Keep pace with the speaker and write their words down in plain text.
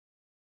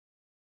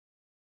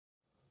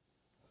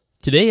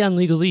Today on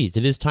Legalese,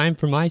 it is time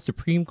for my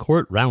Supreme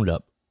Court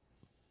Roundup.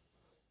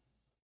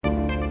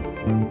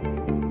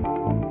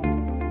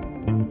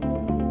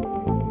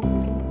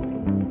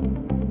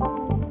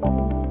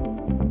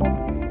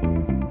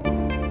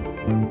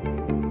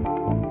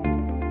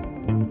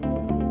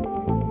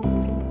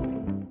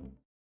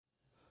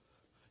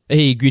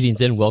 Hey,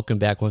 greetings and welcome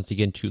back once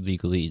again to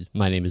Legalese.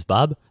 My name is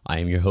Bob. I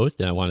am your host,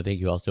 and I want to thank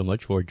you all so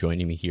much for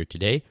joining me here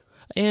today.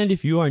 And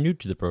if you are new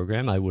to the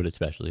program, I would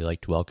especially like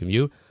to welcome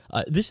you.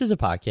 This is a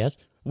podcast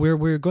where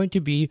we're going to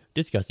be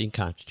discussing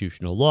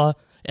constitutional law,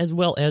 as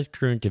well as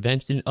current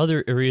events in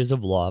other areas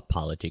of law,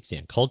 politics,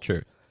 and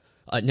culture.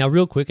 Now,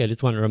 real quick, I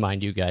just want to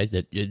remind you guys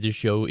that this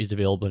show is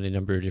available in a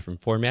number of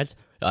different formats.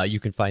 You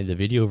can find the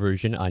video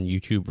version on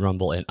YouTube,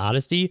 Rumble, and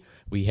Odyssey.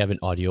 We have an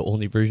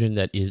audio-only version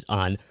that is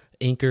on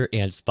Anchor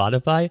and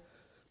Spotify.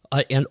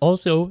 And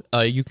also,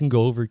 you can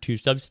go over to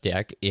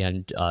Substack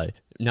and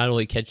not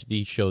only catch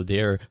the show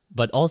there,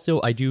 but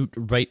also I do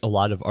write a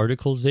lot of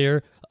articles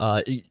there,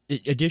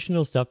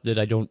 additional stuff that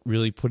I don't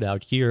really put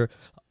out here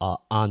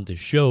on the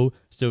show.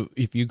 So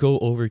if you go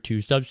over to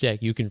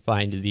Substack, you can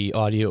find the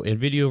audio and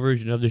video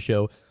version of the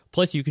show.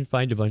 Plus, you can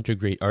find a bunch of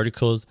great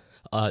articles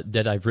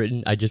that I've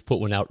written. I just put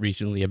one out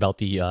recently about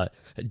the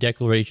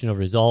Declaration of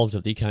Resolves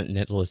of the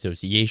Continental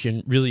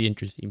Association. Really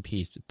interesting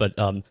piece. But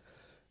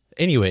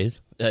anyways,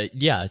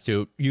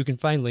 so you can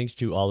find links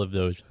to all of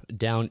those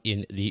down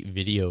in the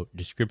video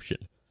description.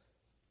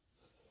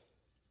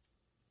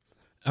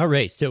 All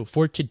right, so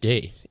for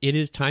today, it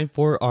is time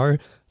for our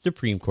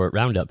Supreme Court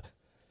Roundup.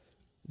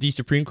 The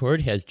Supreme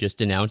Court has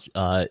just announced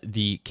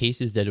the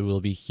cases that it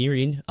will be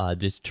hearing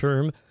this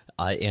term,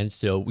 and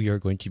so we are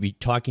going to be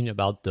talking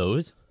about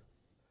those.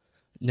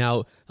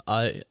 Now,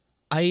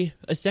 I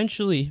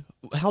essentially,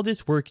 how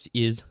this works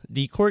is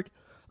the court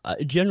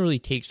generally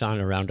takes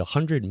on around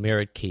 100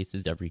 merit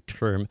cases every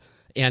term,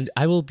 and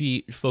I will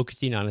be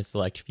focusing on a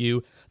select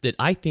few that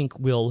I think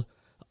will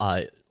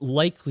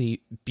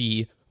likely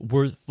be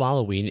worth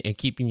following and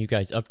keeping you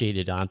guys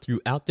updated on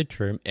throughout the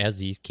term as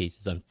these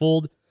cases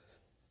unfold.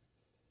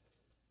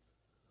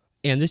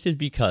 And this is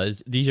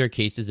because these are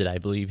cases that I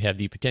believe have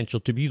the potential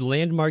to be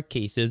landmark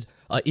cases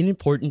in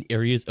important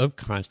areas of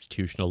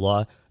constitutional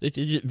law. This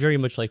is very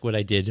much like what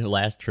I did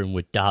last term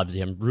with Dobbs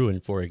and Bruen,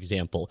 for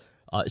example.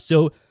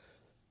 So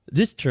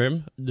this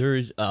term,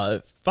 there's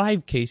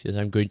 5 cases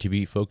I'm going to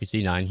be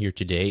focusing on here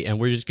today, and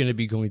we're just going to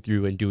be going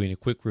through and doing a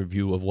quick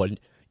review of what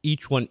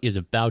each one is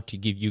about to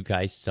give you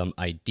guys some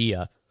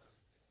idea.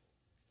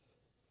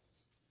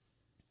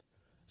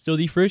 So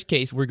the first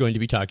case we're going to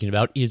be talking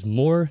about is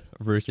Moore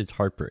versus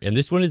Harper, and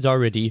this one is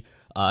already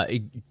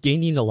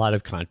gaining a lot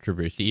of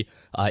controversy,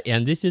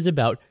 and this is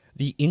about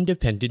the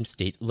independent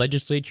state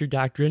legislature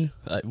doctrine.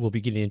 We'll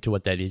be getting into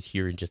what that is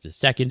here in just a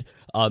second,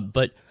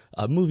 but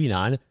moving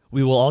on,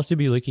 we will also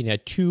be looking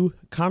at 2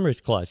 Commerce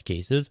Clause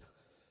cases.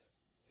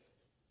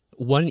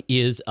 One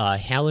is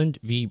Halland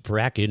v.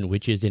 Bracken,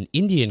 which is an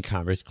Indian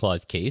Commerce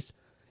Clause case,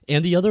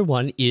 and the other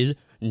one is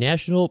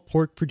National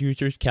Pork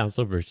Producers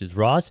Council versus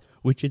Ross,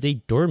 which is a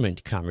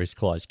dormant Commerce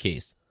Clause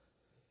case.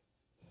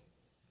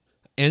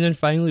 And then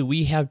finally,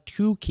 we have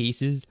 2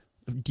 cases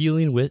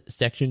dealing with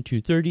Section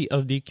 230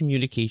 of the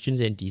Communications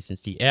and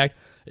Decency Act.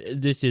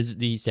 This is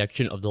the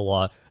section of the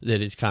law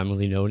that is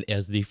commonly known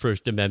as the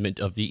First Amendment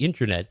of the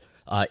Internet.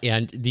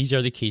 And these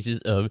are the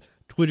cases of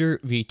Twitter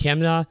v.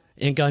 Tamna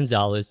and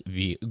Gonzalez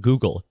v.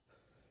 Google.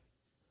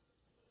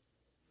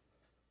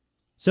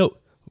 So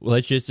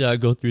let's just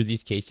go through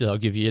these cases. I'll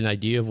give you an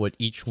idea of what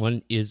each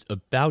one is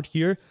about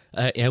here.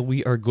 And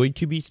we are going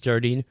to be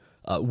starting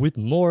with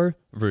Moore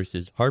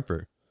versus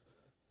Harper.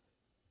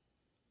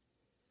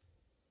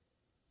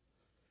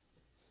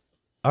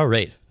 All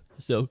right.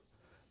 So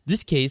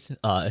this case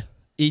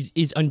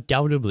is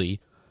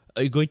undoubtedly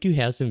going to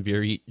have some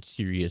very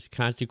serious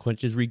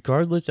consequences,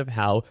 regardless of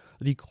how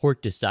the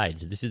court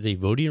decides. This is a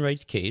voting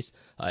rights case.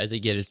 As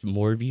again, it's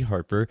Moore v.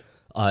 Harper.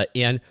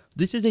 And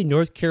this is a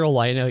North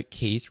Carolina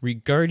case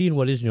regarding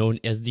what is known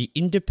as the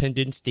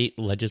independent state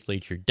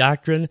legislature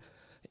doctrine.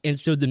 And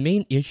so the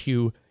main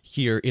issue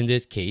here in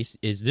this case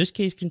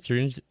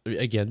concerns,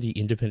 again, the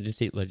independent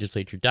state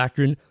legislature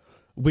doctrine,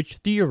 which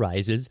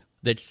theorizes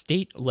that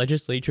state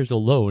legislatures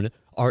alone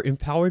are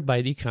empowered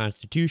by the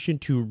Constitution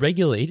to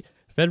regulate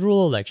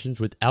federal elections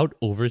without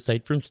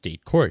oversight from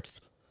state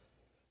courts.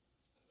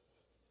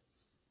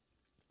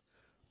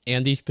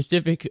 And the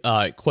specific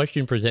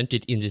question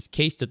presented in this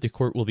case that the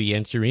court will be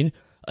answering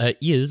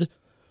is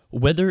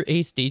whether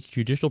a state's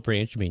judicial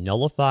branch may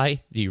nullify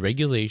the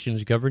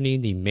regulations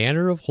governing the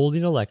manner of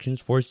holding elections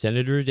for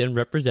senators and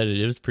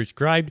representatives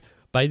prescribed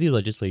by the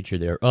legislature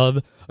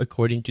thereof,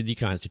 according to the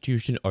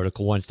Constitution,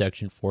 Article 1,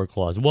 Section 4,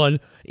 Clause 1,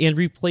 and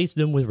replace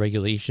them with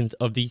regulations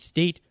of the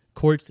state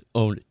court's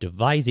own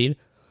devising,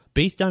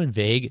 based on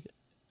vague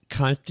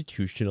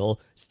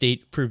constitutional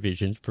state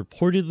provisions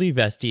purportedly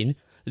vesting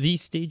the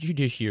state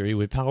judiciary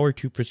with power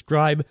to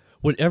prescribe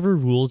whatever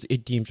rules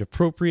it deems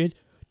appropriate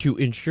to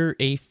ensure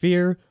a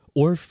fair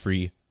or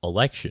free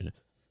election.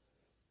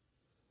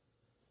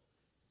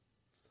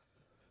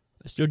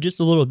 So just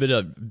a little bit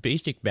of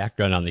basic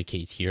background on the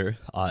case here.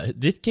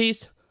 This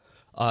case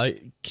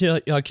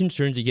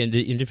concerns, again,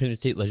 the independent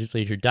state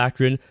legislature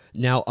doctrine.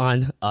 Now,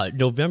 on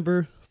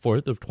November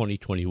 4th of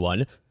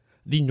 2021,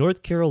 the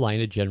North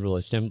Carolina General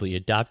Assembly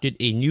adopted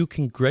a new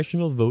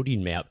congressional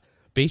voting map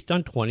based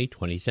on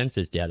 2020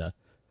 census data.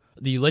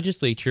 The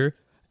legislature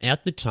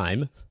at the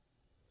time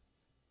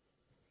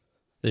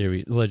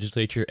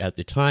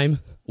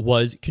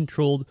was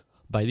controlled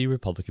by the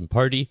Republican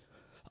Party.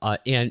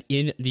 And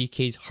in the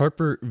case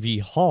Harper v.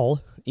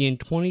 Hall in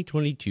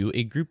 2022,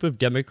 a group of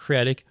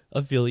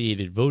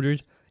Democratic-affiliated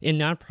voters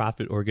and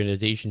nonprofit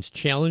organizations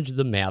challenged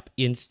the map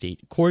in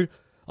state court,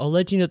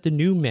 alleging that the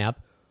new map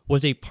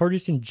was a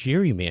partisan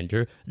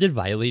gerrymander that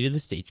violated the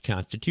state's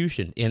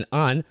constitution. And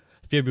on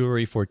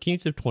February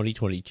 14th of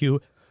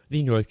 2022,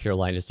 the North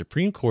Carolina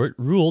Supreme Court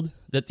ruled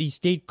that the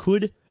state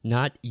could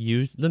not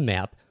use the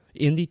map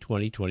in the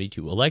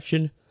 2022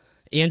 election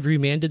and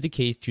remanded the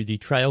case to the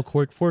trial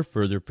court for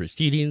further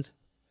proceedings.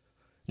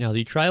 Now,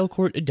 the trial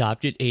court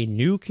adopted a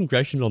new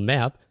congressional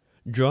map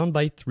drawn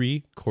by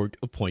 3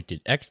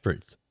 court-appointed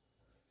experts.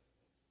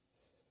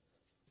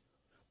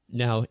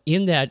 Now,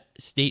 in that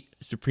state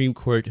Supreme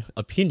Court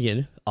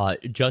opinion,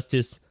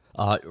 Justice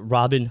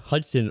Robin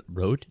Hudson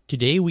wrote,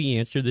 "Today we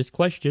answer this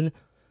question: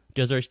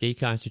 does our state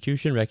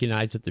constitution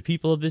recognize that the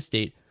people of this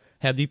state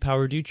have the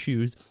power to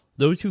choose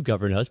those who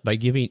govern us by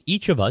giving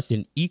each of us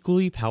an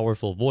equally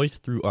powerful voice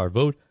through our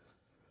vote?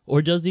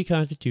 Or does the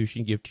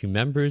Constitution give to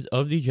members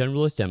of the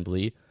General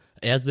Assembly,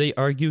 as they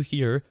argue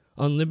here,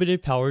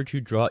 unlimited power to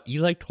draw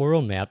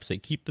electoral maps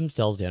that keep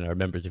themselves and our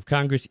members of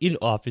Congress in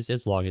office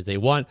as long as they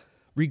want,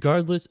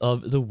 regardless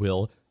of the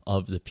will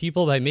of the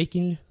people, by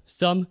making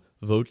some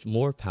votes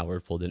more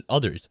powerful than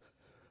others?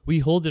 We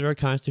hold that our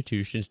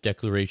Constitution's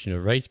Declaration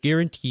of Rights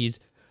guarantees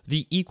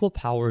the equal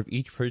power of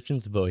each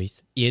person's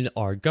voice in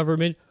our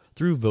government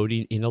through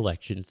voting in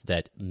elections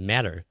that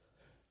matter."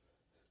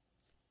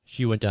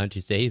 She went on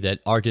to say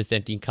that our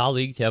dissenting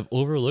colleagues have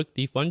overlooked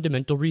the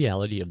fundamental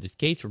reality of this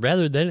case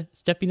rather than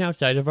stepping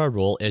outside of our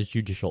role as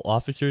judicial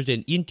officers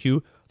and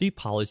into the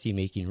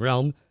policy-making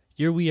realm.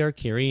 Here we are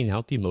carrying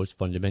out the most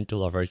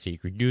fundamental of our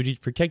sacred duties,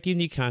 protecting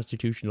the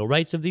constitutional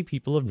rights of the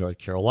people of North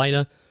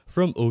Carolina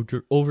from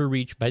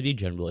overreach by the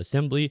General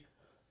Assembly.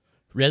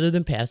 Rather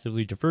than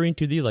passively deferring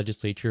to the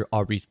legislature,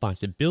 our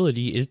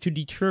responsibility is to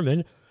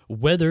determine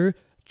whether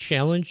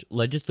challenged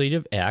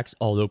legislative acts,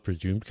 although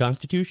presumed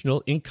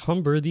constitutional,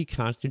 encumber the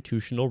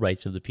constitutional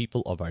rights of the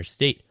people of our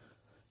state.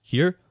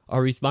 Here,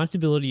 our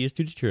responsibility is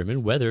to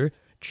determine whether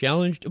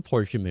challenged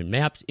apportionment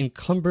maps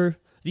encumber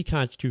the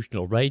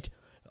constitutional right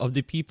of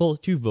the people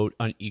to vote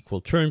on equal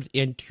terms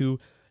and to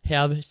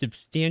have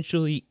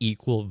substantially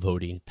equal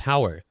voting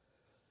power.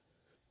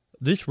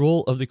 This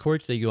role of the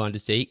courts, they go on to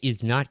say,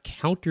 is not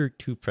counter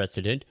to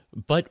precedent,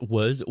 but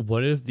was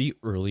one of the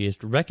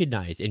earliest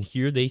recognized. And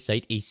here they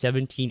cite a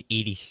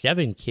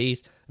 1787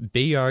 case,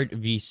 Bayard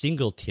v.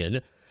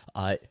 Singleton,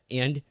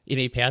 and in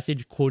a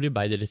passage quoted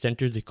by the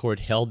dissenters, the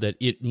court held that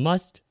it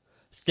must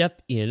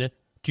step in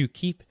to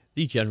keep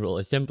the General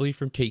Assembly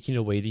from taking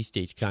away the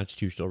state's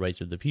constitutional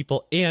rights of the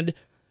people, and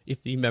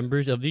if the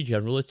members of the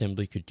General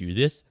Assembly could do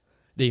this,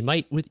 they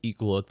might, with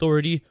equal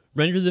authority,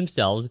 render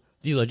themselves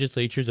the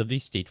legislatures of the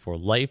state for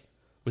life,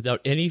 without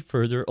any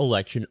further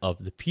election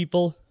of the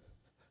people.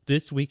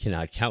 This we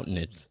cannot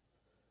countenance.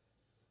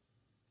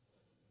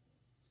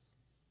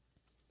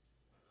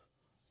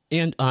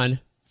 And on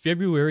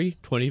February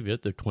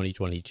 25th of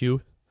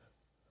 2022,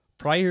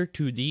 prior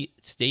to the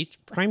state's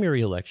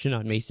primary election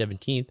on May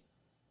 17th,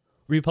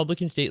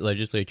 Republican state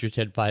legislatures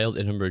had filed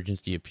an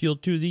emergency appeal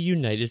to the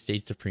United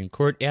States Supreme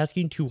Court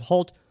asking to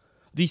halt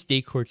the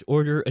state court's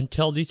order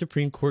until the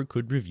Supreme Court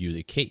could review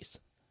the case.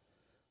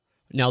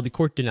 Now, the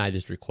court denied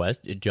this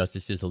request.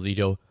 Justices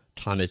Alito,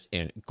 Thomas,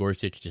 and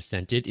Gorsuch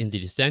dissented in the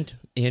dissent,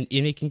 and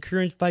in a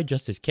concurrence by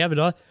Justice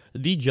Kavanaugh,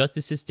 the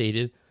justices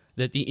stated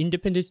that the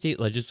independent state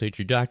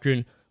legislature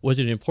doctrine was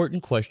an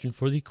important question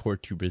for the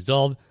court to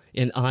resolve,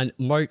 and on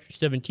March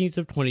 17th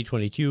of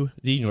 2022,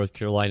 the North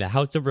Carolina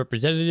House of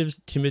Representatives,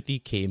 Timothy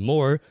K.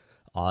 Moore,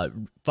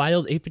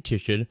 filed a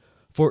petition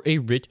for a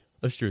writ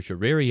of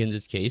certiorari in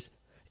this case,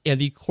 and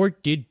the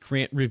court did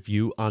grant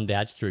review on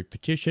that cert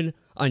petition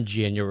on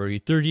June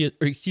 30th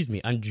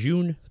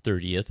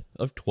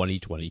of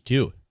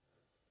 2022.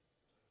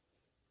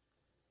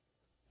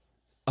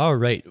 All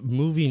right,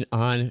 moving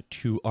on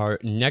to our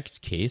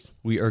next case,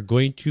 we are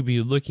going to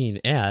be looking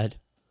at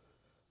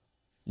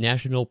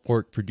National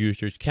Pork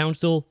Producers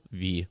Council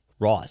v.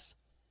 Ross.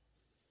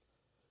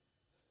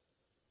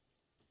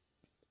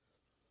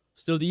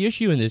 So the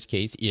issue in this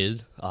case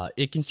is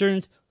it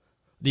concerns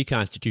the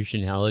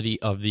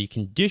constitutionality of the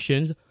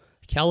conditions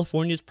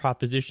California's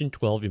Proposition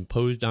 12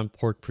 imposed on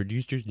pork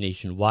producers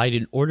nationwide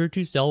in order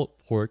to sell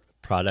pork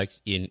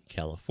products in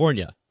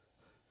California.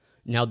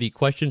 Now, the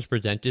questions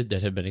presented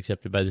that have been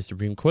accepted by the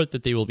Supreme Court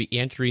that they will be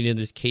answering in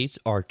this case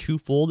are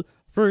twofold.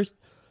 First,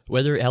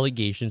 whether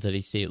allegations that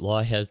a state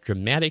law has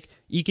dramatic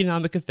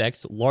economic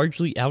effects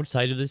largely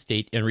outside of the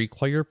state and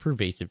require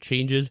pervasive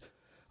changes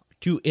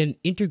to an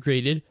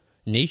integrated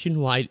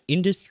nationwide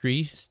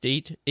industry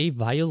state a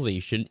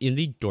violation in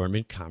the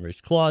Dormant Commerce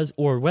Clause,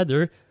 or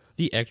whether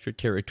the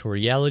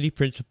extraterritoriality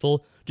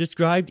principle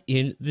described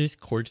in this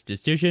court's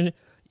decision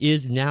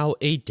is now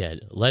a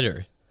dead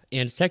letter.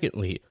 And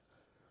secondly,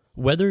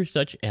 whether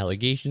such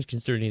allegations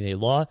concerning a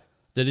law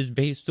that is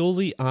based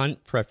solely on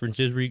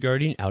preferences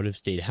regarding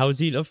out-of-state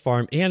housing of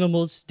farm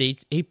animals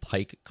states a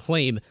Pike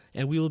claim.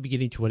 And we will be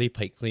getting to what a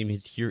Pike claim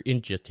is here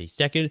in just a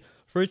second.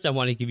 First, I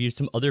want to give you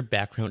some other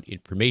background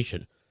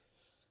information.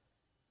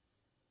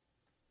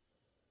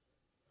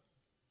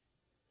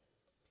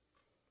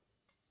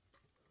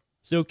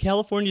 So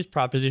California's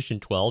Proposition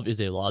 12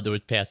 is a law that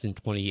was passed in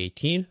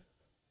 2018.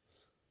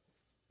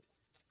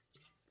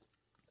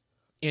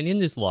 And in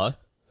this law,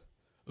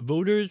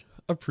 voters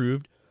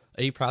approved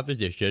a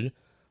proposition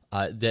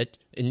that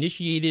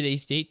initiated a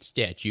state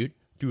statute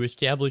to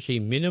establish a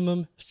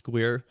minimum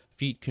square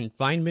feet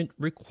confinement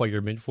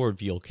requirement for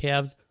veal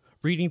calves,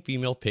 breeding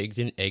female pigs,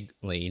 and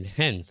egg-laying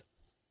hens.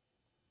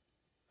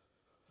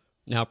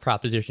 Now,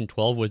 Proposition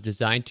 12 was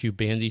designed to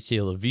ban the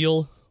sale of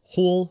veal,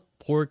 whole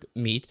pork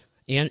meat,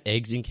 and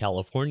eggs in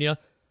California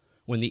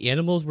when the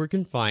animals were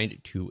confined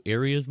to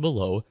areas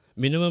below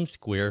minimum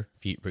square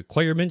feet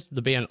requirements.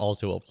 The ban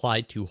also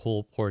applied to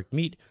whole pork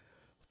meat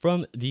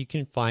from the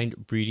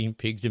confined breeding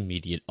pig's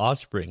immediate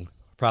offspring.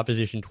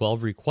 Proposition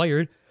 12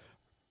 required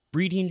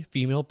breeding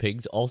female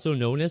pigs, also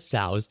known as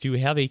sows, to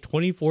have a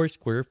 24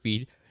 square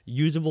feet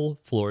usable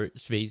floor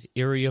space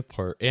area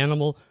per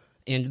animal,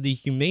 and the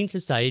Humane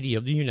Society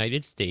of the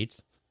United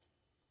States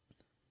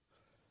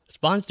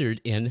sponsored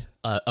in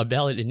a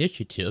ballot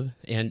initiative,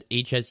 and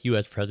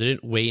HSUS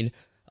President Wayne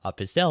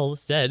Pacelle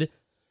said,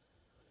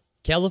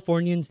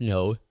 Californians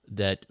know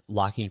that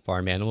locking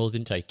farm animals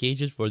in tight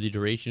cages for the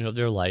duration of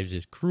their lives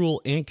is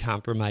cruel and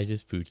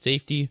compromises food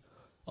safety.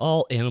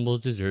 All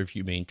animals deserve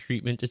humane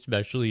treatment,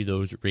 especially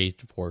those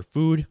raised for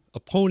food.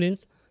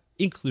 Opponents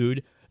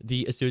include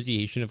the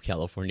Association of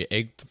California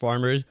Egg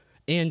Farmers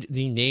and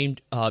the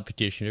named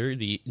petitioner,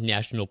 the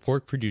National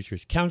Pork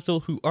Producers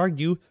Council, who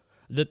argue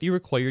that the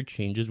required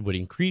changes would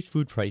increase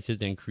food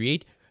prices and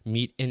create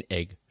meat and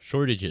egg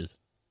shortages.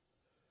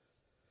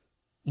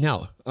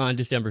 Now, on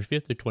December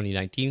 5th of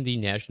 2019, the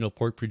National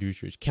Pork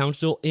Producers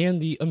Council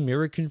and the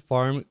American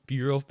Farm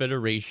Bureau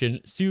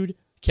Federation sued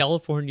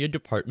California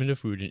Department of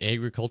Food and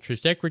Agriculture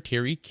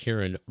Secretary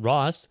Karen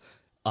Ross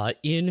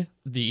in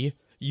the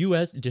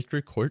U.S.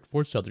 District Court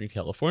for Southern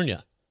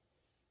California.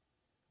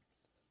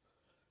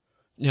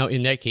 Now,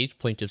 in that case,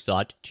 plaintiffs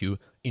sought to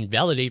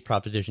invalidate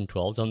Proposition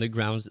 12 on the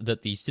grounds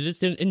that the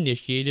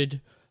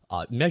citizen-initiated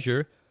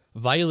measure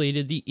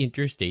violated the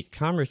Interstate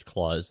Commerce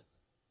Clause.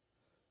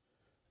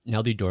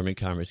 Now, the Dormant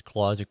Commerce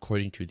Clause,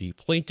 according to the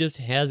plaintiffs,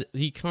 has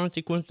the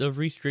consequence of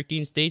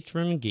restricting states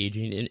from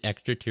engaging in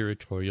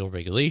extraterritorial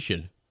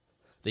regulation.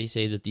 They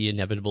say that the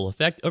inevitable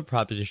effect of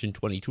Proposition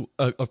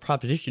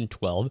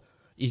 12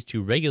 is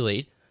to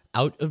regulate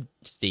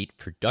out-of-state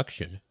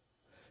production.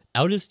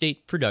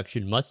 Out-of-state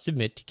production must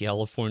submit to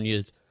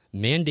California's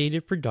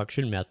mandated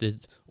production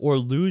methods or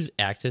lose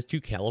access to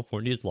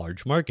California's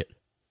large market.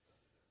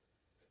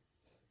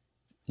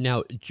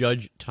 Now,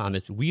 Judge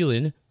Thomas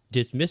Whelan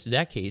dismissed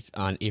that case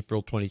on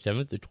April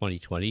 27th of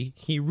 2020.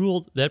 He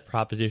ruled that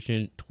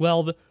Proposition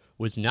 12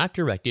 was not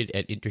directed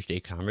at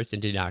interstate commerce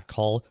and did not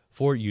call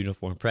for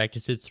uniform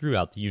practices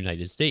throughout the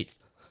United States.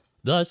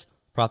 Thus,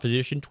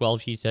 Proposition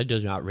 12, he said,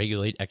 does not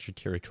regulate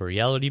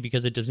extraterritoriality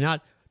because it does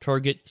not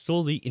target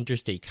solely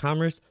interstate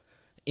commerce,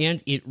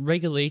 and it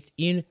regulates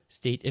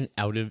in-state and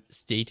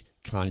out-of-state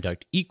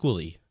conduct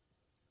equally.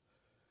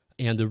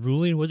 And the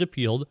ruling was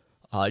appealed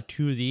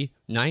to the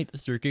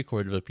Ninth Circuit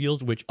Court of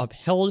Appeals, which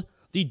upheld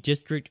the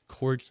district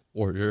court's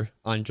order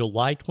on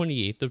July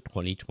 28th of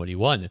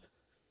 2021.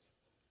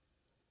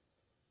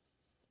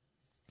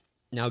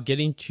 Now,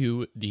 getting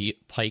to the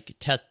Pike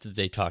test that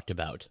they talked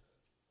about.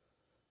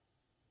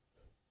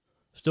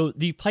 So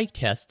the Pike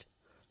test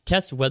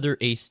tests whether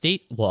a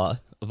state law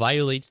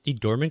violates the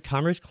Dormant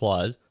Commerce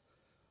Clause,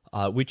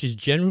 which is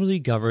generally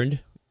governed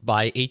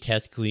by a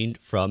test gleaned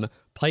from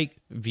Pike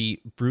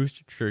v.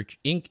 Bruce Church,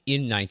 Inc.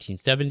 in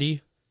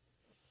 1970.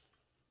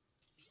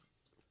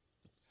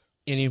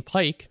 And in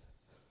Pike,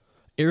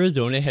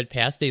 Arizona had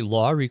passed a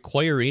law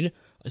requiring,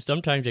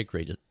 sometimes at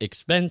great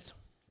expense,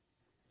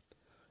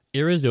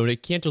 Arizona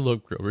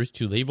cantaloupe growers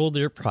to label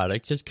their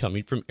products as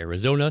coming from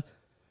Arizona,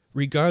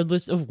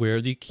 regardless of where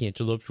the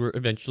cantaloupes were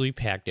eventually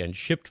packed and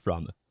shipped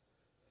from.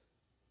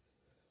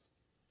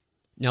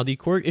 Now, the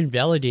court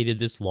invalidated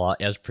this law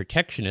as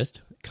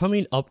protectionist,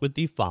 coming up with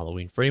the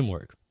following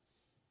framework.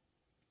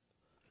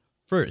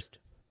 First,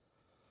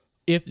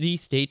 if the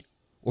state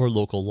or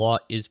local law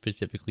is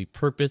specifically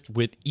purposed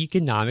with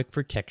economic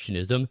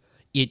protectionism,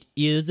 it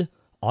is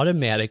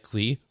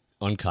automatically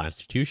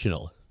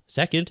unconstitutional.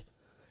 Second,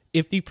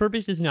 if the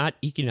purpose is not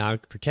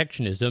economic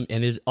protectionism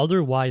and is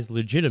otherwise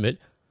legitimate,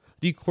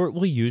 the court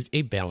will use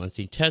a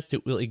balancing test.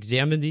 It will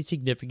examine the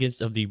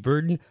significance of the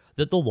burden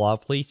that the law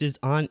places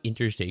on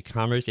interstate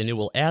commerce, and it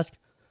will ask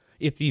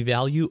if the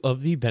value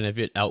of the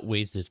benefit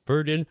outweighs this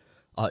burden.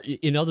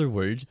 In other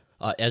words,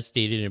 as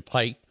stated in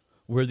Pike,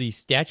 where the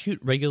statute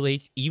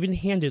regulates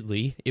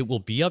even-handedly, it will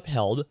be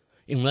upheld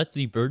unless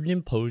the burden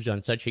imposed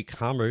on such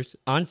commerce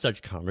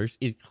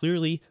is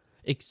clearly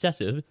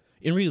excessive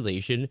in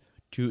relation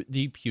to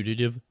the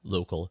putative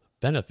local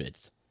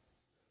benefits.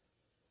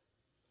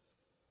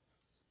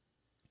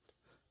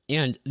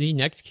 And the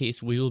next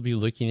case we will be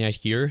looking at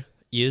here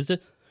is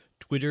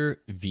Twitter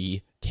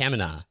v.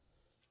 Tamanah.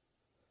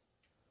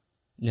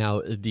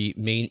 Now, the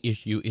main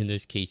issue in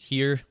this case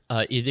here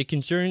is it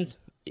concerns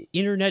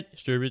internet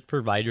service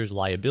providers'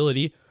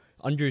 liability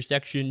under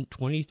Section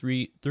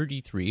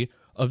 2333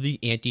 of the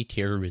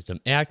Anti-Terrorism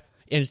Act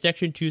and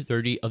Section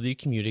 230 of the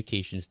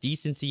Communications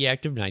Decency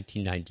Act of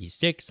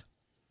 1996.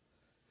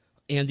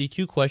 And the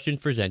two questions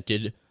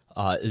presented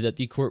that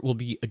the court will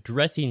be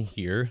addressing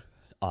here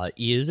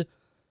is,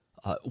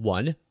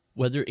 one,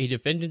 whether a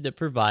defendant that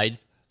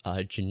provides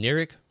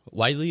generic,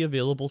 widely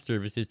available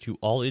services to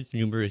all its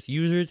numerous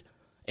users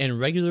and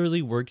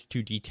regularly works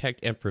to detect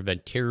and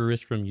prevent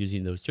terrorists from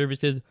using those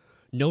services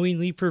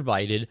knowingly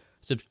provided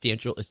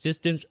substantial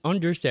assistance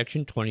under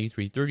Section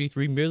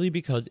 2333 merely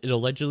because it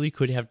allegedly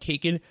could have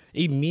taken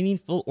a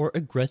meaningful or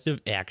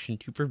aggressive action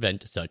to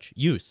prevent such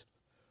use.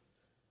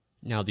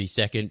 Now, the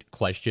second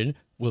question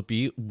will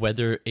be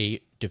whether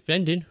a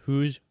defendant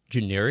whose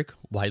generic,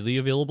 widely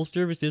available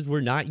services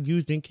were not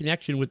used in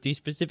connection with the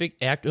specific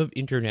act of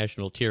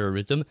international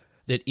terrorism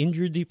that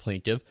injured the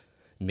plaintiff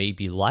may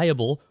be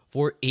liable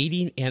for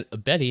aiding and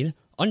abetting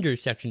under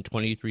Section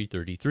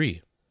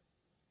 2333.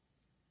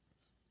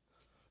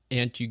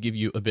 And to give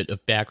you a bit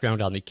of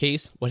background on the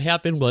case, what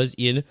happened was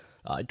in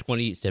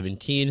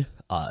 2017,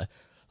 an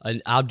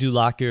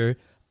Abdulakir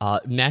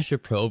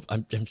Mashaprov,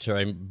 I'm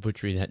sorry, I'm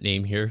butchering that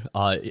name here,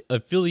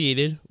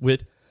 affiliated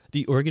with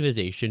the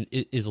organization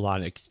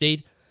Islamic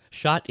State,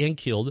 shot and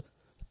killed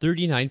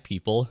 39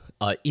 people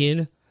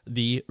in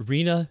the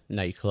Rina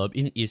nightclub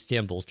in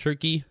Istanbul,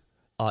 Turkey,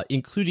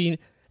 including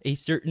a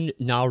certain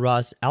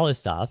Nawras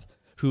Al-Assaf,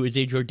 who is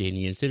a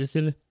Jordanian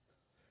citizen.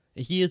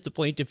 He is the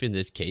plaintiff in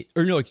this case,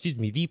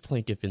 the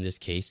plaintiff in this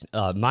case.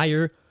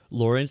 Meyer,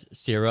 Lawrence,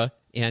 Sarah,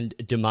 and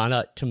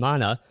Damana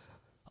Tamana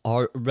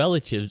are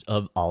relatives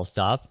of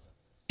Al-Assaf,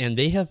 and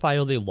they have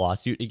filed a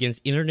lawsuit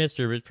against internet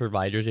service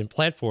providers and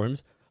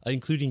platforms,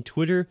 including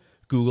Twitter,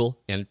 Google,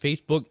 and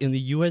Facebook in the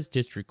U.S.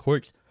 District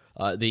Courts.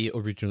 They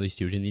originally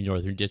sued in the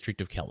Northern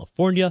District of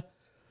California,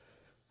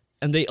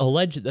 and they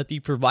allege that the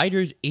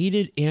providers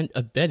aided and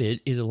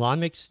abetted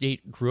Islamic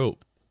State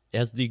group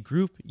as the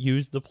group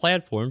used the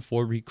platform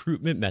for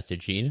recruitment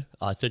messaging,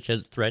 such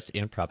as threats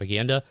and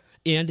propaganda,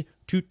 and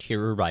to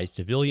terrorize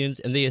civilians.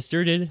 And they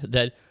asserted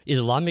that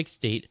Islamic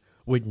State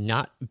would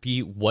not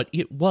be what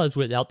it was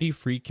without the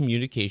free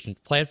communications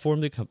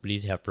platform the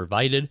companies have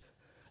provided.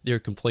 Their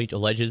complaint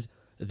alleges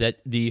that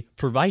the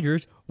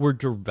providers were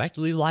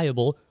directly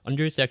liable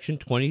under Section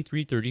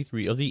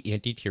 2333 of the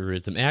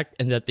Anti-Terrorism Act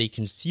and that they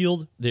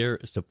concealed their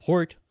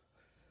support.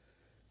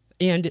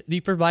 And the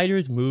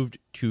providers moved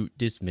to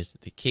dismiss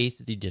the case.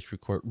 The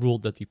district court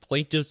ruled that the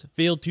plaintiffs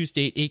failed to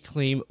state a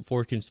claim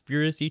for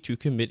conspiracy to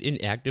commit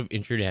an act of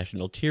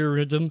international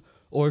terrorism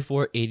or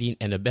for aiding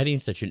and abetting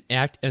such an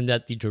act, and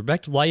that the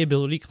direct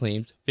liability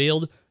claims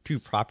failed to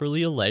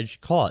properly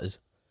allege cause.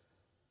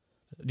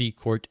 The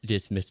court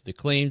dismissed the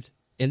claims,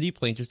 and the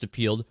plaintiffs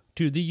appealed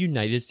to the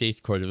United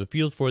States Court of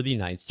Appeals for the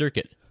Ninth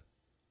Circuit.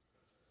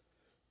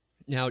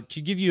 Now,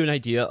 to give you an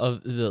idea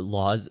of the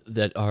laws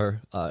that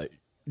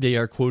they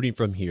are quoting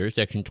from here,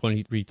 Section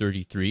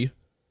 2333.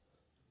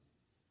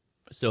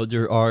 So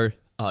there are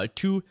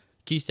two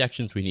key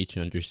sections we need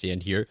to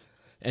understand here.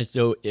 And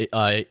so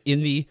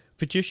in the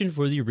petition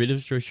for the writ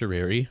of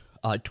certiorari,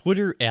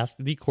 Twitter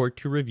asked the court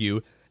to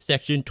review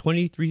Section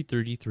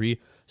 2333,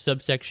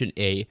 subsection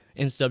A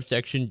and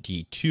subsection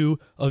D2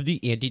 of the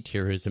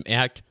Anti-Terrorism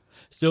Act.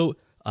 So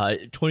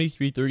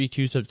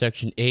 2332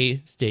 subsection A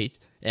states,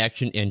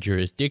 action and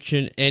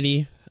jurisdiction,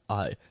 any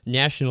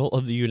national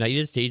of the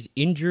United States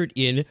injured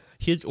in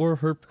his or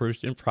her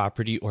person,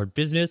 property, or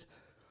business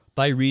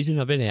by reason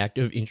of an act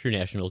of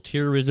international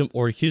terrorism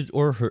or his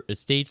or her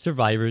estate,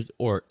 survivors,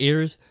 or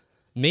heirs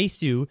may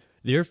sue,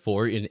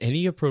 therefore, in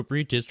any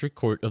appropriate district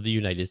court of the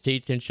United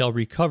States and shall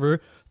recover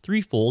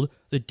threefold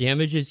the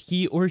damages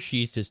he or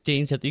she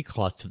sustains at the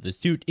cost of the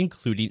suit,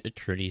 including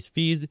attorney's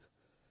fees.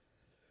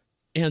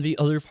 And the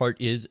other part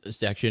is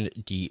Section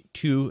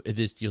D2.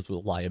 This deals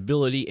with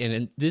liability, and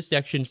in this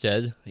section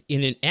says,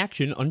 in an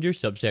action under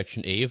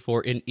subsection A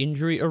for an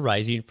injury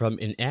arising from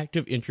an act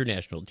of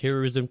international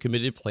terrorism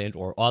committed, planned,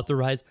 or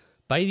authorized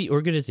by the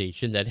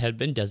organization that had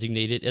been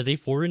designated as a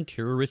foreign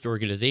terrorist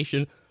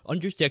organization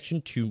under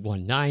Section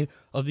 219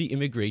 of the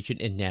Immigration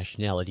and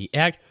Nationality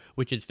Act,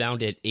 which is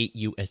found at 8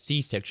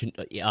 U.S.C. Section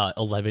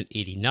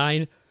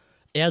 1189,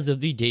 as of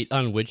the date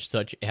on which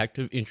such act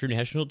of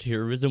international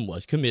terrorism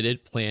was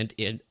committed, planned,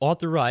 and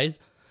authorized,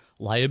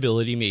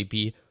 liability may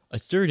be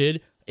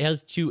asserted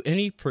as to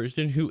any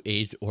person who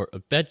aids or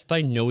abets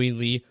by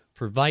knowingly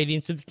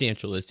providing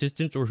substantial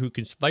assistance or who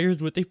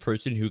conspires with a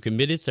person who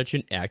committed such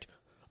an act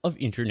of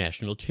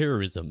international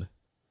terrorism.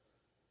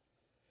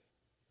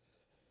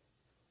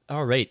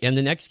 All right, and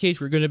the next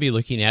case we're going to be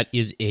looking at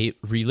is a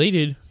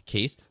related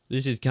case.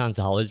 This is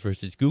Gonzalez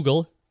versus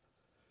Google.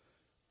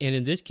 And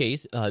in this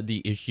case,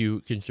 the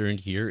issue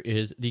concerned here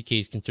is the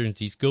case concerns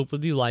the scope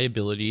of the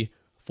liability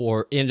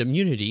for and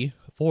immunity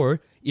for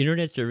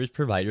internet service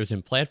providers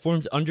and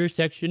platforms under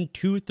Section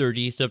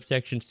 230,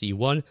 subsection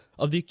C1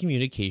 of the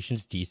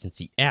Communications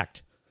Decency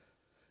Act.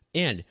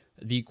 And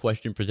the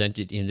question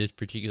presented in this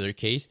particular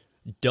case,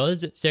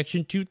 does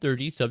Section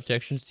 230,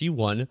 subsection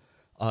C1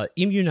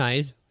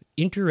 immunize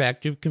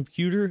interactive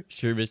computer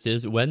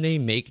services when they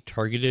make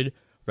targeted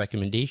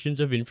recommendations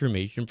of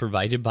information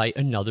provided by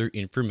another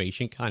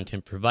information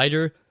content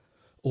provider,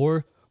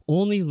 or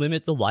only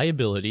limit the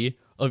liability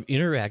of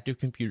interactive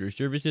computer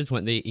services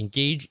when they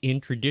engage in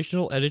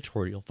traditional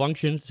editorial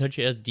functions such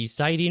as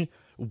deciding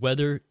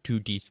whether to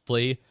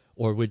display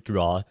or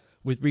withdraw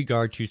with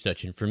regard to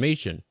such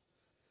information?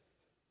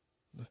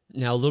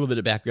 Now, a little bit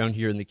of background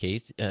here in the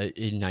case.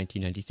 In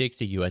 1996,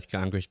 the U.S.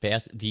 Congress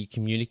passed the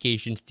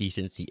Communications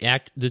Decency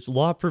Act. This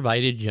law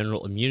provided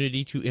general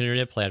immunity to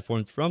internet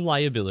platforms from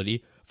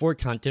liability for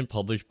content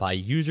published by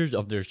users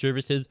of their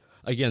services.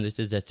 Again, this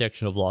is that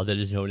section of law that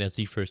is known as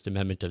the First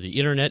Amendment of the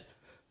Internet.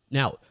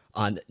 Now,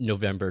 on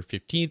November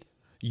 15th,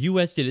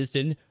 U.S.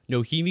 citizen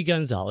Nohemi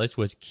Gonzalez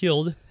was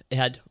killed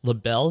at La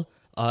Belle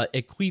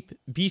Equipe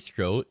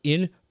Bistro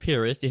in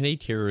Paris in a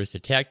terrorist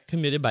attack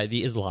committed by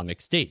the Islamic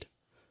State.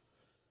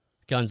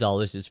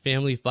 Gonzalez's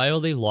family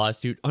filed a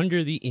lawsuit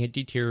under the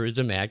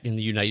Anti-Terrorism Act in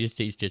the United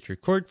States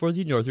District Court for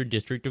the Northern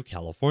District of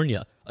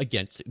California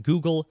against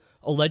Google,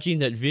 alleging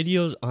that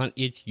videos on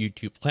its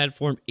YouTube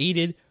platform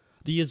aided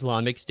the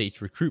Islamic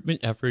State's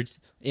recruitment efforts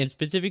and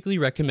specifically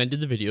recommended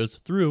the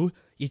videos through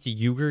its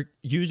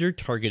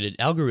user-targeted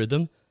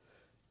algorithm.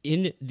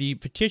 In the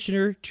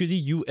petitioner to the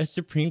U.S.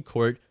 Supreme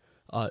Court,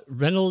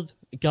 Reynolds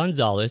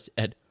Gonzalez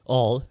et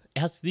al.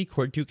 Asked the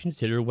court to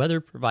consider whether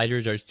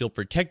providers are still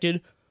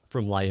protected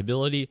from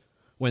liability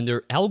when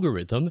their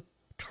algorithm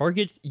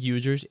targets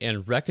users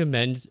and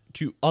recommends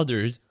to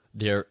others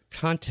their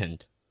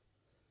content.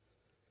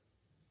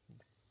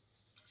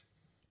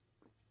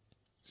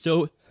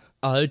 So,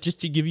 just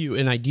to give you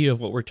an idea of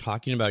what we're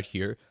talking about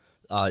here,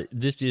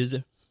 this is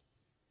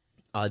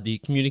the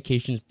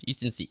Communications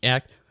Decency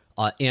Act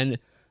and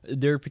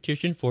their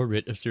petition for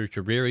writ of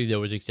certiorari that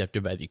was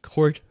accepted by the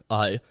court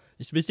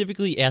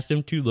specifically asked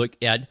them to look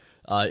at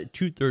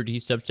 230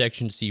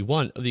 subsection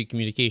C1 of the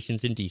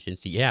Communications and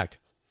Decency Act.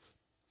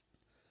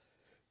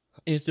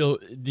 And so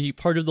the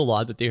part of the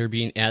law that they are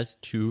being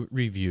asked to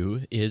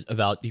review is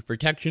about the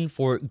protection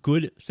for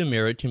Good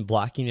Samaritan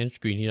blocking and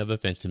screening of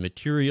offensive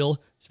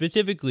material,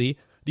 specifically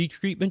the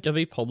treatment of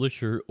a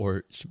publisher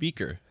or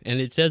speaker. And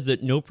it says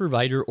that no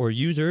provider or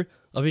user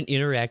of an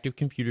interactive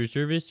computer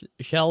service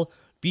shall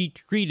be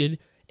treated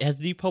as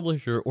the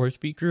publisher or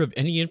speaker of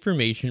any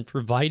information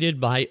provided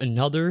by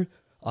another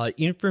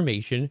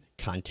information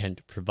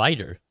content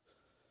provider.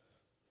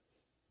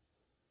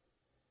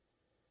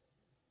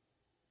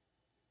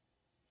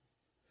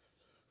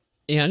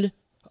 And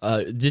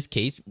this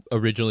case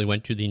originally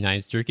went to the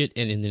Ninth Circuit,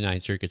 and in the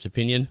Ninth Circuit's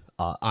opinion,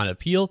 on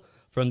appeal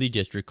from the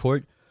District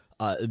Court,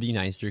 the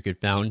Ninth Circuit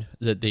found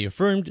that they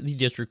affirmed the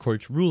District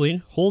Court's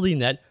ruling, holding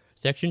that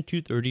Section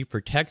 230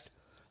 protects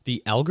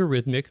the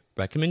algorithmic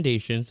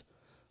recommendations,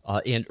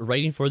 and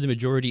writing for the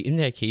majority in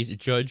that case,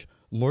 Judge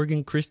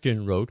Morgan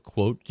Christian wrote,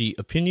 quote, "The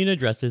opinion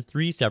addresses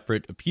three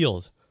separate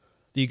appeals.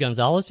 The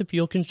Gonzalez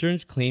appeal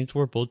concerns claims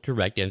for both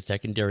direct and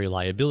secondary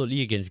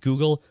liability against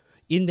Google.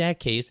 In that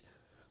case,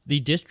 the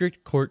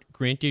district court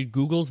granted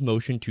Google's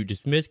motion to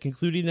dismiss,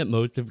 concluding that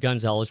most of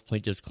Gonzalez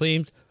plaintiff's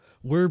claims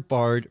were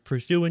barred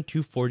pursuant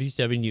to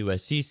 47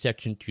 U.S.C.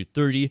 Section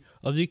 230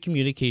 of the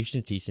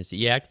Communications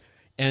Decency Act,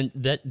 and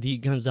that the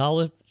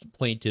Gonzalez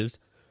plaintiff's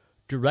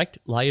direct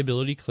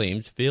liability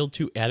claims failed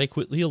to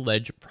adequately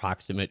allege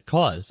proximate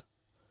cause.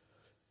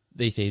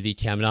 They say the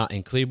Tamina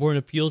and Claiborne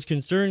appeals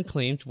concern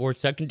claims for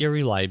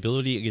secondary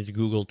liability against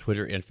Google,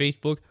 Twitter, and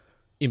Facebook.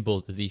 In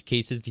both of these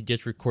cases, the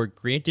district court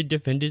granted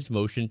defendants'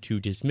 motion to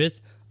dismiss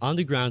on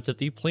the grounds that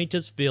the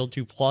plaintiffs failed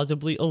to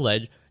plausibly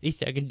allege a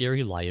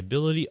secondary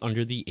liability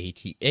under the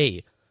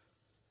ATA.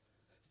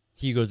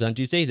 He goes on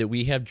to say that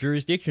we have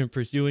jurisdiction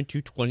pursuant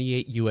to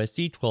 28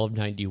 U.S.C.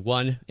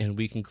 1291, and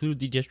we conclude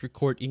the district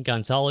court in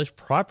Gonzalez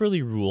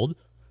properly ruled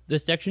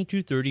that Section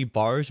 230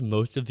 bars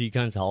most of the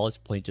Gonzalez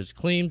plaintiffs'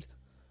 claims,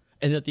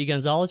 and that the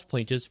Gonzalez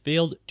plaintiffs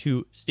failed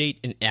to state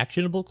an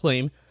actionable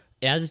claim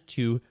as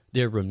to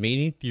their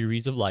remaining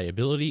theories of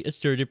liability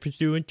asserted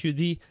pursuant to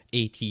the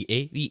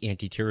ATA, the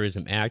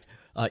Anti-Terrorism Act,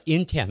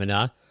 in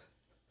Tamina.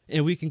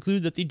 And we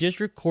conclude that the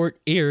district court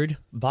erred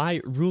by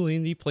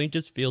ruling the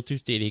plaintiffs failed to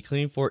state a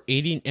claim for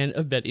aiding and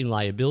abetting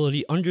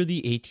liability under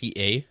the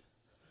ATA.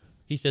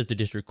 He says the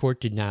district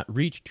court did not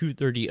reach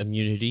 230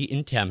 immunity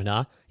in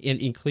Tamina and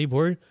in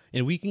Claiborne,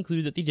 and we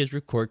conclude that the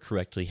district court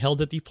correctly held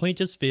that the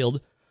plaintiffs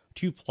failed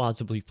to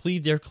plausibly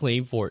plead their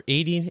claim for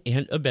aiding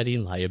and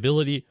abetting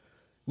liability.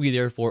 We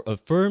therefore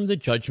affirm the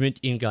judgment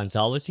in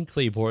Gonzalez and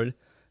Claiborne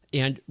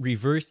and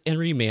reverse and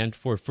remand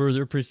for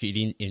further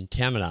proceeding in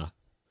Tamina.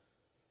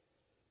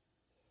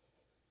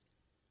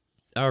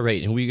 All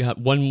right, and we got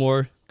one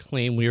more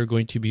claim we are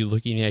going to be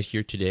looking at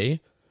here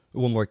today,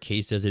 one more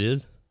case as it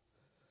is,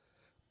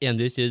 and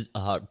this is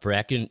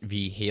Bracken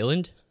v.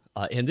 Haaland.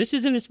 And this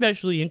is an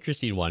especially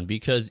interesting one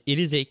because it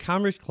is a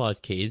Commerce Clause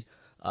case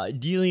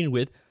dealing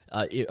with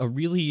a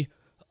really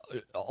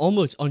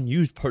almost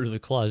unused part of the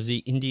clause, the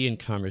Indian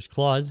Commerce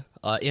Clause.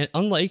 And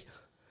unlike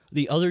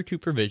the other two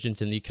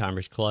provisions in the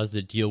Commerce Clause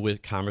that deal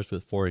with commerce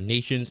with foreign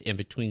nations and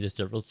between the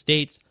several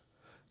states,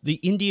 the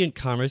Indian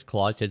Commerce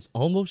Clause has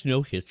almost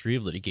no history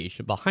of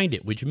litigation behind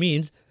it, which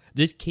means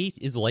this case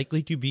is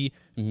likely to be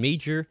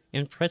major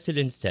and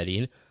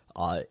precedent-setting,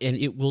 and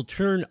it will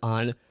turn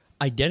on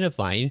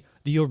identifying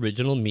the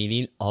original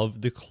meaning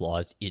of the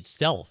clause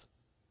itself.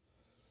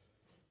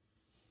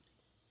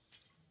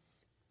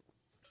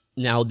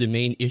 Now, the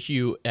main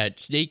issue at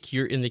stake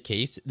here in the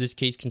case, this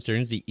case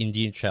concerns the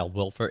Indian Child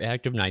Welfare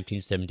Act of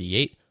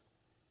 1978,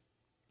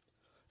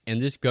 and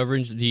this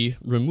governs the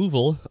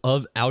removal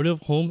of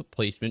out-of-home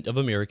placement of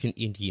American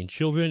Indian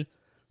children,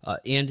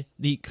 and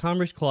the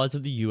Commerce Clause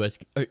of the U.S.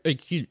 And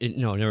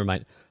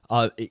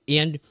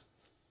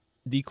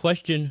the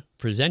question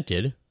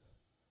presented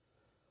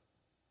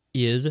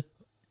is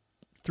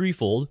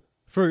threefold.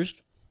 First,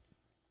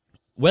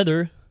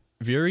 whether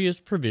various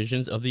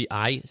provisions of the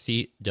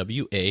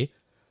ICWA,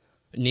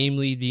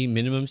 namely the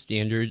minimum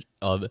standards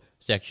of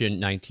Section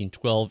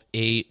 1912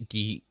 A,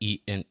 D, E,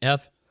 and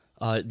F,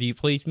 the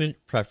placement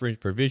preference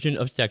provision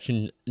of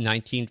Section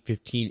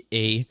 1915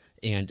 A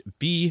and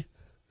B,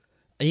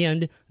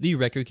 and the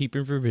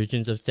record-keeping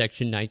provisions of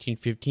Section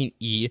 1915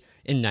 E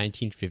and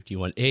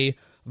 1951 A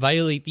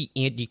violate the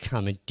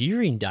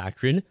anti-commandeering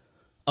doctrine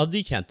of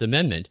the 10th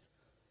Amendment.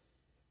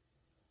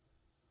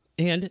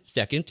 And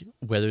second,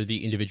 whether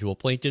the individual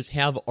plaintiffs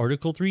have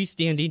Article 3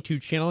 standing to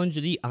challenge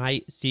the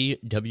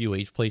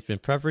ICWA's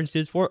placement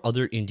preferences for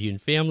other Indian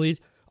families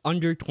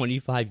under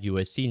 25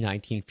 U.S.C.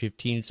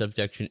 1915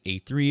 subsection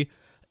A3,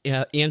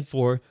 and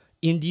for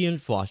Indian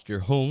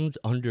foster homes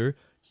under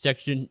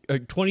Section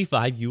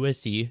 25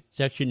 U.S.C.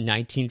 section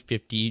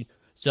 1915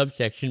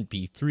 subsection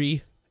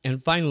B3,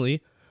 and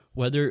finally,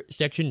 whether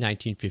Section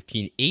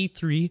 1915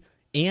 A3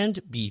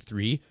 and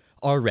B3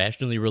 are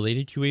rationally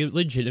related to a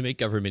legitimate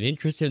government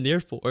interest and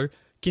therefore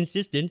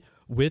consistent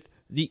with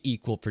the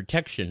equal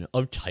protection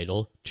of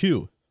Title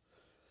II.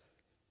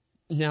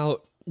 Now,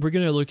 we're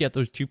going to look at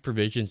those two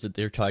provisions that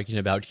they're talking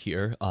about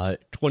here,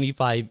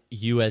 25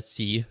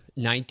 U.S.C.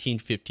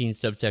 1915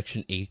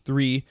 subsection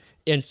A3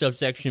 and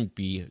subsection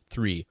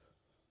B3.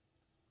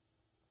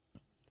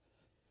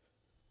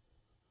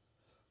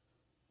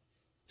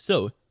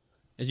 So,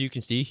 as you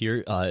can see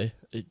here,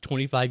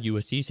 25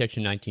 U.S.C.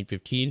 section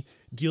 1915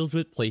 deals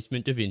with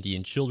placement of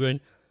Indian children,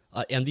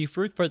 and the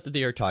first part that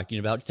they are talking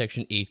about,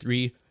 section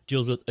A3,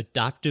 deals with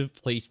adoptive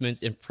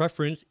placements and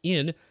preference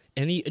in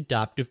any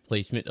adoptive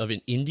placement of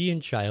an Indian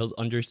child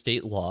under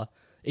state law.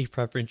 A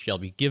preference shall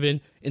be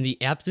given in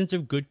the absence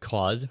of good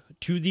cause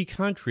to the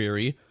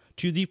contrary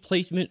to the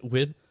placement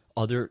with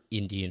other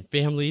Indian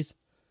families.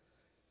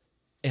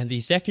 And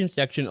the second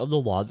section of the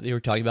law that they were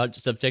talking about,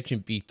 subsection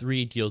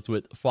B3, deals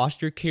with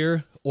foster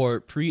care or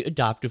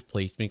pre-adoptive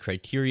placement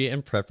criteria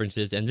and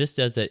preferences, and this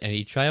says that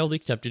any child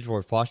accepted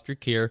for foster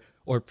care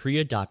or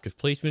pre-adoptive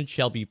placement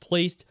shall be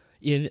placed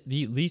in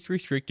the least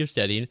restrictive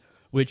setting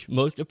which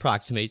most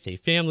approximates a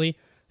family,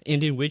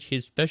 and in which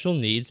his special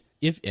needs,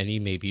 if any,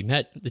 may be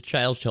met. The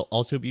child shall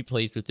also be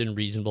placed within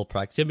reasonable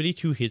proximity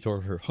to his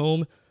or her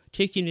home,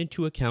 taking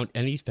into account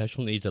any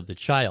special needs of the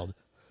child.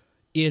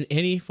 In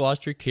any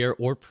foster care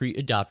or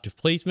pre-adoptive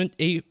placement,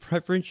 a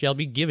preference shall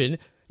be given,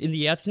 in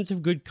the absence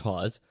of good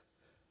cause,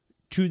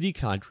 to the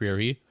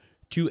contrary,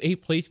 to a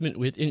placement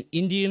with an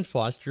Indian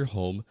foster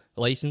home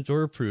licensed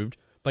or approved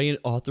by an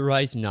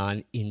authorized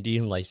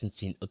non-Indian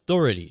licensing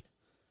authority.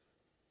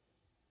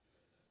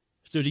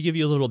 So to give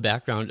you a little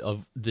background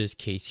of this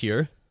case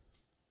here,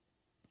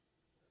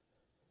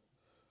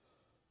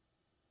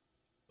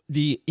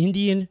 the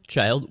Indian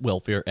Child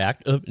Welfare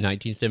Act of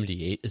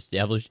 1978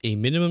 established a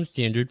minimum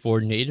standard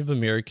for Native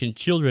American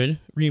children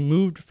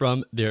removed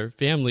from their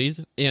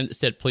families and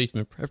set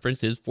placement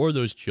preferences for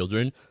those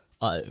children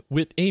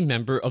with a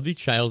member of the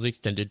child's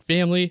extended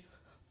family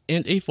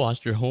and a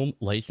foster home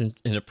licensed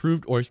and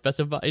approved or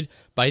specified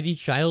by the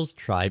child's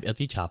tribe at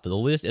the top of the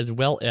list, as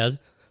well as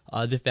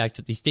the fact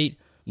that the state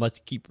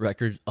must keep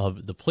records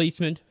of the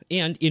placement.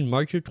 And in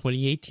March of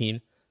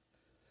 2018,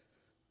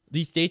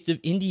 the states of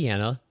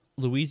Indiana,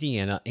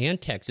 Louisiana, and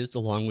Texas,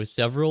 along with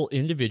several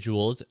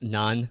individuals,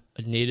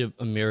 non-Native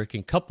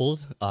American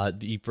couples,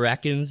 the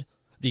Brackens,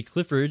 the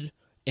Cliffords,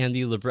 and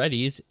the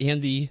Librettis,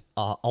 and the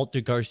Alta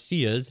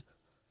Garcias,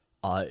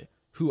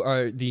 who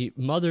are the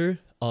mother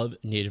of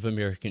Native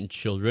American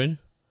children,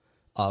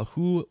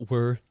 who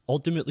were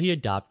ultimately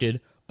adopted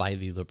by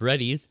the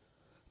Librettis,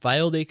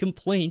 filed a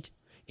complaint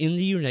in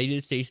the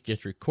United States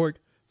District Court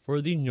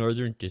for the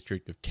Northern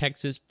District of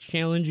Texas,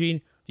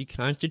 challenging the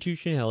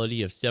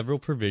constitutionality of several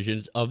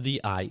provisions of the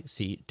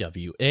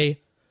ICWA.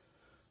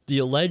 The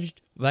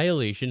alleged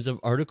violations of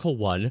Article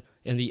 1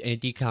 and the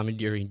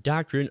anti-commandeering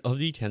doctrine of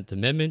the 10th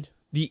Amendment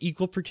the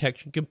equal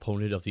protection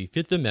component of the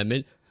Fifth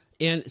Amendment,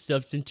 and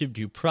substantive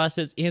due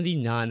process and the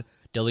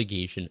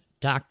non-delegation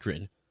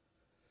doctrine.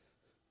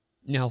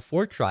 Now,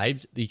 4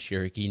 tribes, the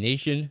Cherokee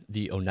Nation,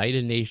 the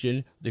Oneida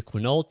Nation, the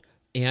Quinault,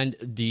 and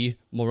the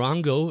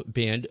Morongo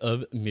Band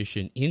of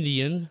Mission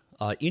Indians,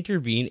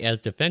 intervene as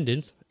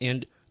defendants,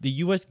 and the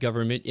U.S.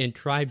 government and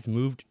tribes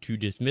moved to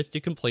dismiss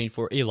the complaint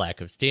for a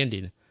lack of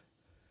standing.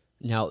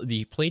 Now,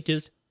 the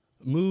plaintiffs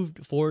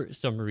moved for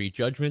summary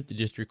judgment. The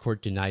district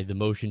court denied the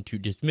motion to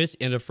dismiss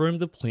and affirmed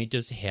the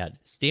plaintiffs had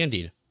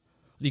standing.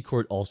 The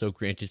court also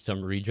granted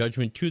summary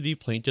judgment to the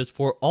plaintiffs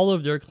for all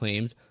of their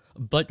claims,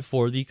 but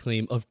for the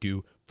claim of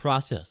due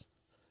process.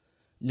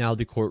 Now,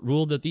 the court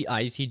ruled that the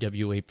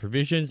ICWA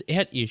provisions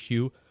at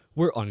issue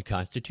were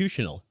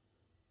unconstitutional.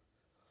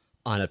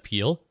 On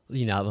appeal,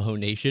 the Navajo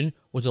Nation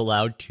was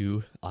allowed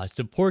to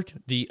support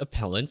the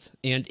appellants,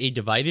 and a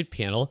divided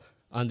panel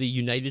on the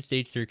United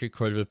States Circuit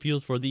Court of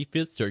Appeals for the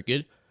Fifth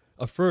Circuit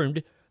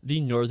affirmed the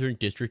Northern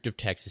District of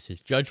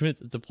Texas's judgment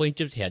that the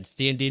plaintiffs had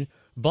standing,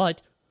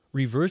 but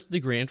reversed the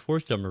grant for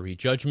summary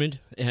judgment,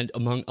 and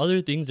among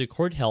other things, the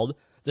court held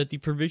that the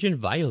provision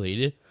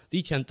violated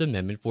the 10th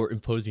Amendment for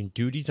imposing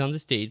duties on the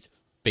states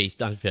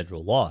based on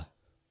federal law.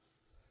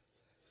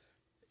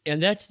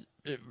 And that's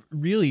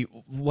really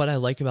what I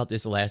like about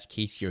this last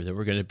case here that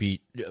we're going to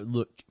be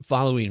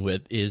following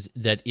with, is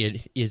that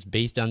it is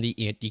based on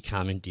the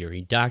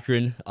anti-commandeering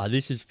doctrine.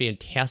 This is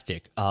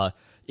fantastic.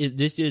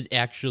 This is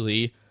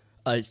actually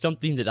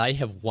something that I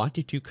have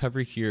wanted to cover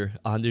here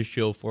on this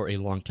show for a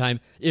long time.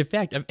 In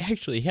fact, I've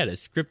actually had a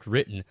script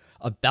written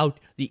about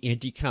the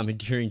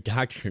anti-commandeering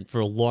doctrine for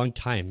a long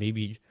time,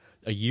 maybe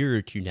a year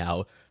or two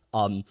now.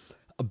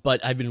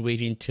 But I've been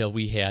waiting till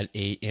we had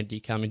a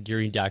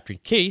anti-commandeering doctrine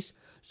case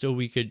so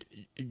we could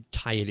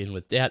tie it in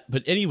with that.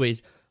 But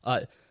anyways,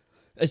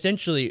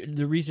 essentially,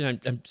 the reason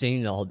I'm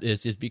saying all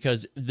this is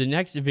because the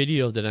next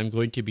video that I'm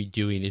going to be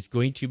doing is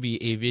going to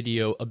be a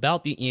video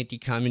about the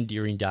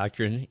anti-commandeering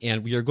doctrine,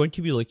 and we are going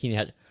to be looking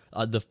at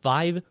the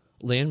 5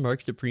 landmark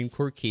Supreme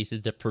Court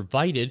cases that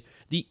provided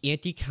the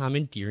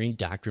anti-commandeering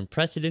doctrine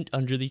precedent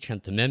under the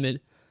 10th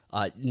Amendment.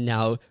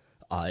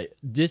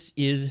 This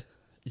is...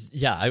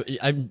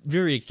 I'm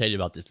very excited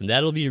about this, and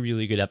that'll be a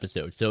really good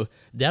episode. So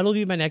that'll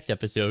be my next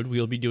episode.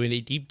 We'll be doing a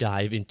deep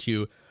dive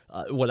into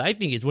what I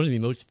think is one of the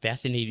most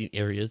fascinating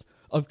areas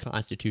of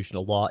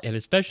constitutional law, and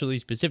especially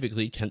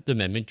specifically 10th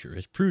Amendment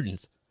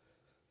jurisprudence.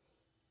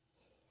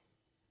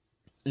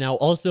 Now,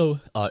 also,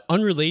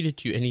 unrelated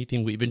to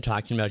anything we've been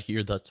talking about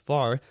here thus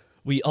far,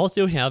 we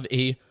also have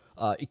a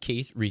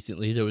case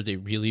recently. There was a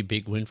really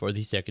big win for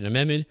the Second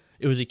Amendment.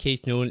 It was a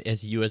case known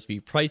as U.S. v.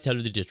 Price out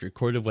of the District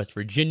Court of West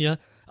Virginia.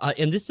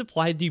 And this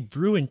applied the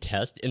Bruin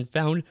test and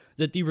found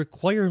that the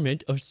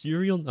requirement of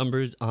serial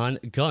numbers on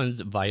guns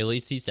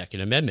violates the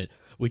Second Amendment,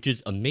 which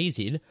is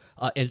amazing.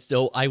 And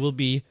so I will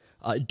be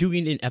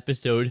doing an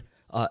episode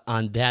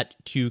on that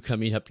too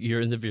coming up here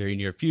in the very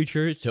near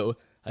future. So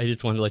I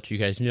just want to let you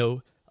guys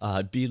know,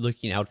 be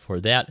looking out for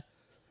that.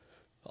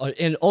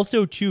 And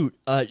also, too,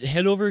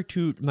 head over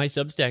to my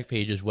Substack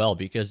page as well,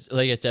 because,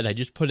 like I said, I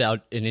just put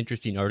out an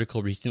interesting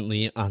article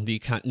recently on the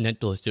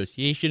Continental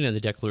Association and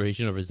the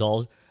Declaration of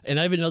Resolve, and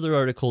I have another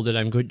article that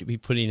I'm going to be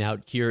putting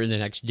out here in the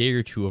next day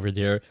or two over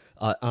there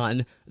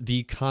on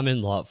the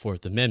common law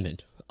Fourth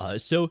Amendment.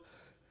 So,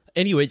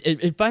 anyway,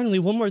 and finally,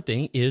 one more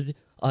thing is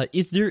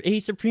there a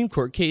Supreme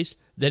Court case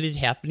that is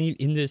happening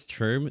in this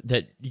term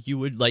that you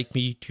would like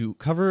me to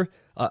cover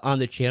on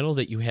the channel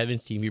that you haven't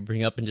seen me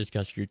bring up and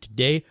discuss here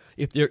today?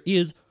 If there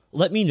is,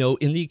 let me know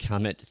in the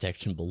comment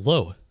section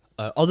below.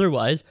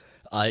 Otherwise,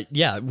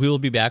 we will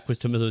be back with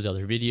some of those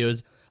other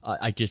videos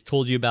I just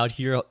told you about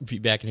here. I'll be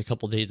back in a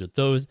couple days with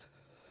those.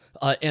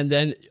 And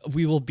then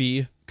we will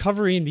be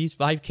covering these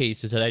 5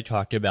 cases that I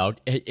talked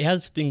about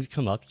as things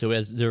come up. So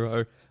as there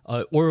are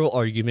oral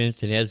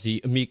arguments and as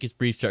the amicus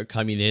briefs start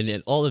coming in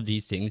and all of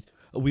these things,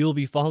 we will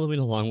be following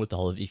along with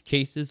all of these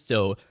cases.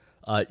 So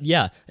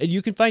and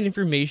you can find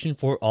information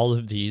for all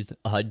of these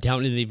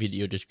down in the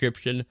video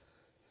description.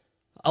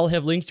 I'll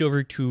have links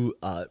over to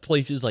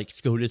places like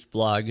SCOTUS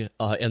blog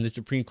and the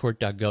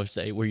SupremeCourt.gov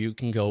site where you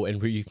can go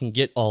and where you can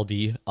get all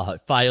the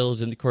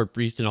files and the court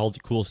briefs and all the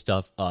cool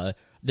stuff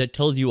that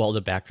tells you all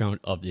the background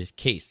of this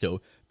case.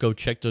 So go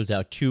check those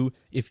out too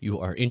if you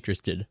are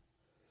interested.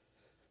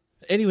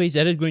 Anyways,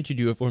 that is going to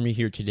do it for me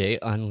here today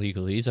on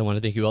Legalese. I want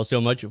to thank you all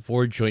so much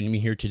for joining me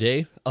here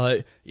today.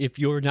 If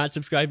you're not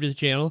subscribed to the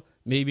channel,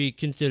 maybe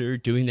consider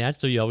doing that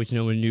so you always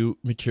know when new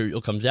material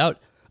comes out.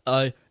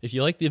 If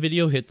you liked the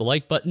video, hit the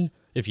like button.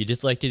 If you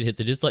disliked it, hit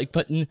the dislike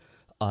button.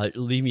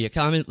 Leave me a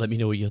comment. Let me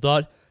know what you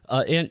thought.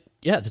 And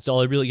yeah, that's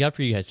all I really got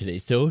for you guys today.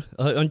 So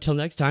until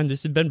next time,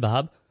 this has been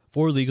Bob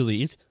for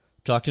Legalese,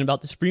 talking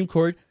about the Supreme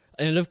Court.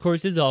 And of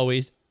course, as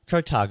always,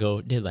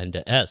 Carthago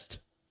delenda est.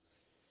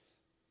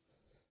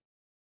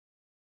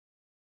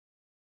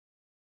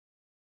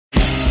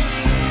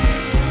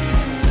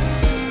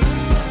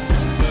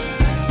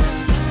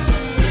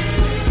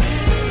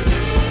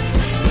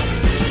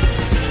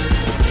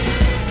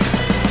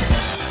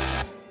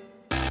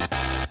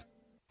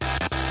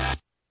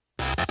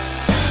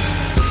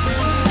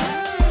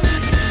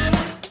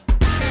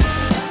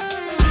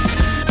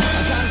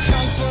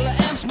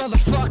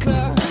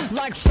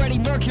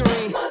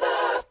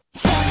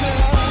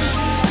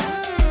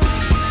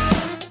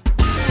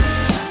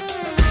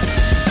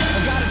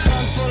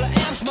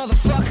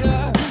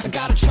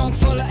 Got a trunk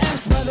full of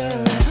amps,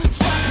 motherfucker.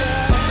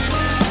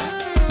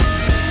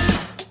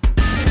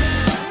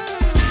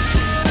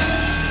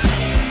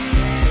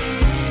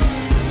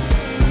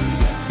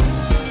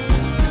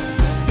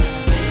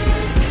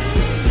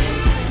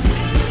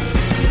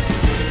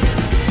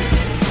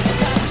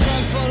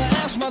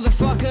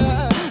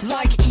 Motherfucker,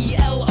 like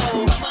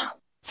ELO,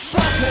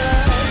 fucker.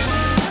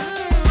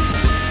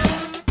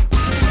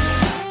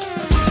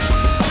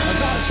 I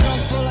got a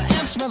trunk full of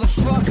amps,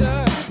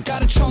 motherfucker.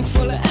 Got a trunk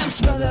full of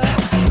amps, motherfucker.